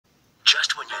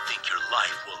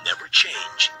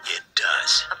change. It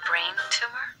does. A brain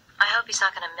tumor? I hope he's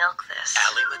not going to milk this.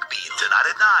 Ally McBeal. Tonight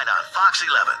at 9 on Fox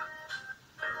 11.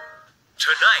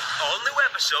 Tonight, all new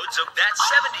episodes of That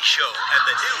 70s Show and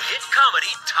the new hit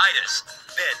comedy Titus.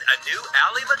 Then a new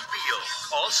Ally McBeal.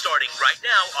 All starting right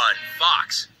now on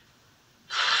Fox.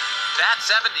 That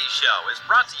 70s Show is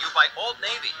brought to you by Old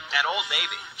Navy. At Old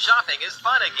Navy, shopping is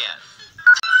fun again.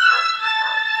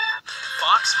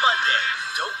 Fox Monday.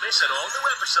 Don't miss an all-new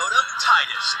episode of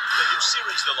Titus, the new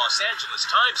series the Los Angeles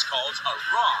Times calls a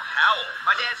raw howl.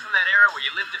 My dad's from that era where you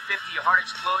lived to 50, your heart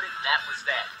exploded, and that was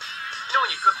that. You know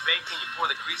when you cook bacon, you pour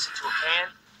the grease into a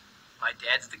can? My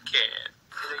dad's the can.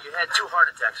 You know, you had 2 heart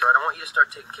attacks, all right? I want you to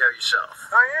start taking care of yourself.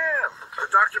 I am. The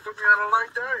doctor put me on a light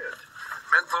diet.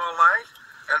 Menthol light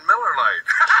and Miller light.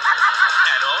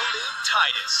 And all-new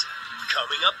Titus,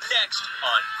 coming up next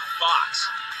on Fox.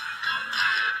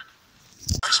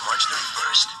 March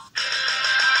 31st.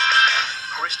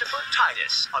 Christopher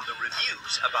Titus on the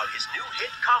reviews about his new hit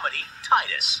comedy,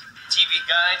 Titus. TV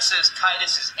Guide says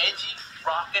Titus is edgy,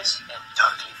 raucous, and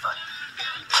darkly funny.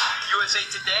 USA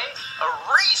Today, a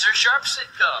razor-sharp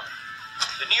sitcom.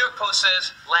 The New York Post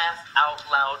says, laugh out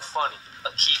loud funny.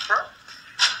 A keeper.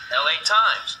 LA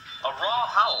Times, a raw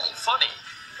howl funny.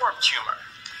 Warped humor.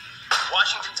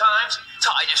 Washington Times,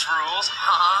 Titus rules,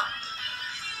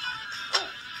 Ooh.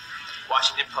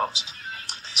 Washington Post.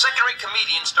 Second-rate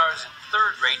comedian stars in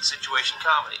third-rate situation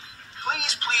comedy.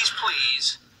 Please, please,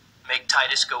 please, make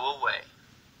Titus go away.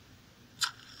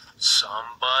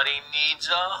 Somebody needs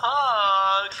a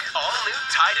hug. All new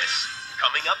Titus,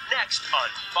 coming up next on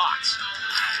Fox.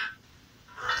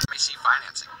 BC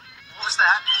financing. What was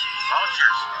that?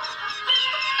 Vouchers.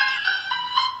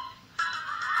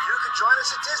 You can join us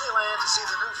at Disneyland to see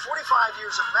the new 45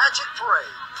 Years of Magic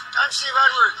Parade. I'm Steve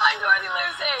Edwards. I'm Dorothy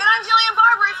Lucy. And I'm Jillian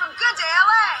Barbary from Good Day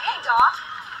LA. Hey, Doc.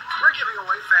 We're giving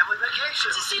away family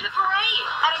vacations. To see the parade.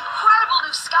 An incredible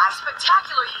new sky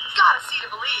spectacular you've got to see to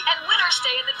believe. And winter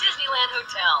stay in the Disneyland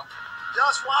Hotel.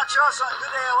 Just watch us on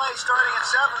Good Day LA starting at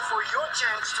 7 for your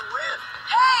chance to win.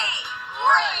 Hey!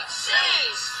 Great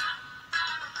cities!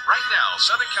 Right now,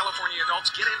 Southern California adults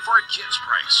get in for a kid's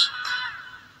price.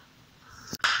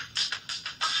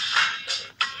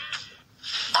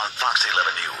 On Fox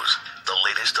 11 News, the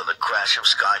latest on the crash of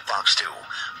Sky Fox 2,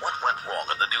 what went wrong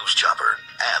on the news chopper,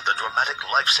 and the dramatic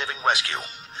life-saving rescue.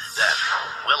 Then,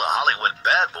 will a Hollywood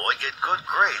bad boy get good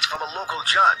grades from a local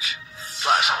judge?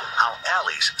 Plus, how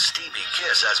Allie's steamy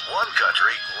kiss has one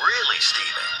country really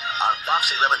steaming on Fox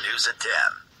 11 News at 10.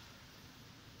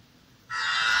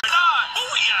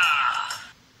 Booyah!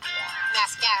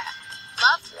 Mascara.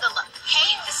 Love the look.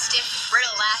 Hate the stiff,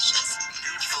 brittle lashes.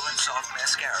 New Full and Soft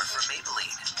Mascara from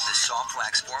Maybelline. The soft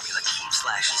wax formula keeps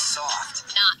lashes soft.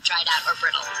 Not dried out or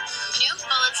brittle. New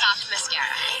Full and Soft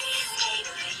Mascara.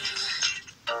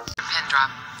 Pen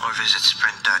drop or visit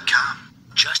sprint.com.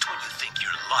 Just when you think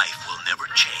your life will never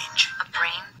change, A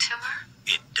brain tumor?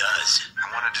 it does. I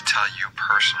wanted to tell you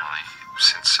personally,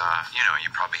 since, you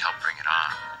probably helped bring it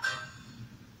on.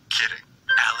 Kidding.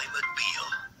 Ally McBeal.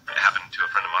 It happened to a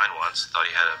friend of mine once. Thought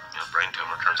he had a brain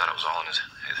tumor. Turns out it was all in his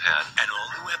head. An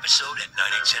all-new episode at 9,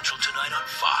 8 central tonight on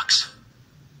Fox.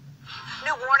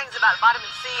 New warnings about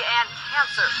vitamin C and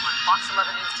cancer on Fox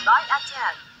 11 News tonight at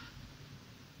 10.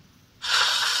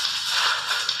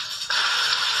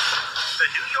 The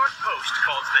New York Post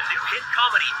calls the new hit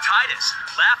comedy Titus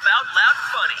laugh out loud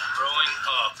funny. Growing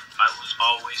up, I was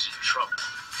always in trouble.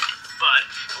 But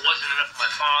it wasn't enough for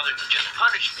my father to just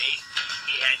punish me.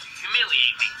 He had to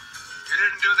humiliate me. You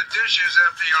didn't do the dishes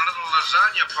after your little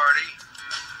lasagna party.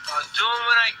 I'll do them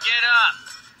when I get up.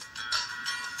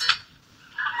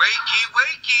 Wakey,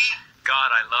 wakey. God,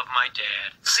 I love my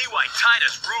dad. See why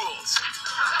Titus rules.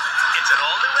 It's an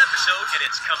all-new episode, and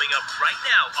it's coming up right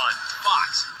now on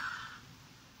Fox.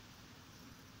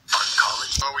 On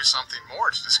college, Always something more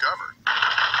to discover.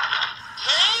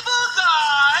 Cable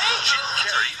Guy! Jim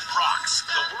Carrey rocks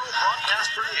the world broadcast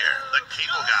premiere. The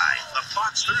Cable Guy, the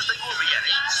Fox Thursday movie at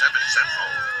 8, 7 central.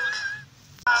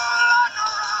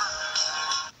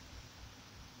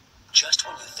 Just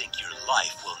when you think your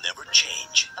life will never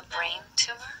change, A brain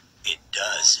tumor? it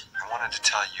does. I wanted to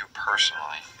tell you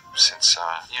personally, since,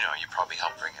 you probably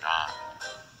helped bring it on.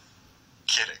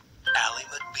 Kidding. Ally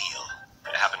McBeal.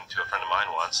 It happened to a friend of mine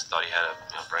once. Thought he had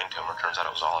a brain tumor. Turns out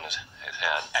it was all in his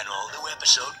head. An all-new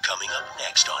episode coming up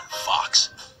next on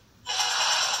Fox.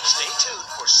 Stay tuned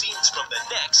for scenes from the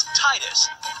next Titus,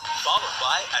 followed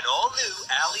by an all-new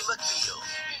Ally McBeal.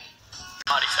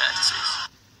 Body fantasies.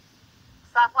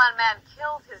 Southland man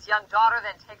kills his young daughter,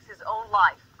 then takes his own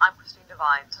life. I'm Christine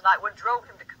Devine. Tonight, what drove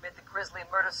him to commit the grisly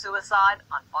murder-suicide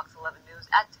on Fox 11 News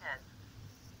at 10.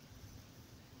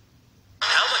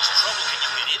 How much trouble can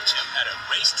you get into at a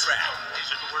racetrack? These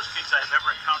are the worst gigs I've ever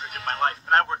encountered in my life,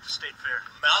 and I worked the State Fair.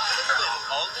 Malcolm in the Middle,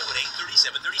 all new at 8:30,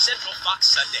 7:30 Central, Fox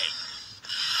Sunday.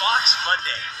 Fox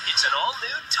Monday. It's an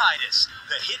all-new Titus,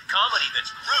 the hit comedy that's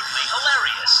brutally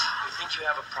hilarious. I think you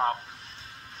have a problem.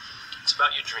 It's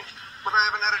about your drinking. But I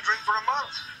haven't had a drink for a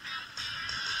month.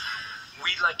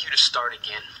 We'd like you to start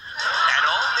again. An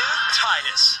all-new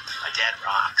Titus. My dad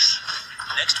rocks.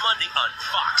 Next Monday on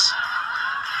Fox.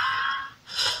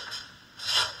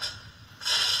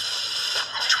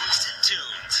 Twisted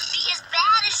Tunes. Be as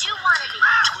bad as you want to be.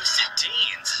 Twisted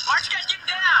Teens. Aren't you guys getting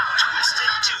down?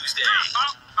 Twisted Tuesday.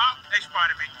 They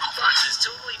spotted me. Fox's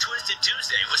Totally Twisted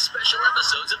Tuesday with special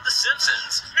episodes of The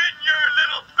Simpsons. In your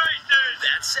little faces.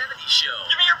 That 70s Show.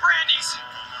 Give me your brandies.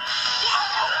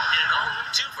 And an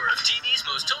all-new twofer of TV's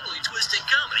most totally twisted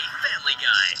comedy, Family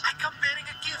Guy. I come bearing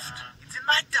a gift. It's in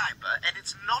my diaper, and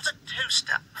it's not a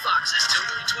toaster. Fox's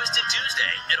Totally Twisted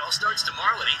Tuesday. It all starts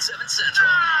tomorrow at 8/7 Central.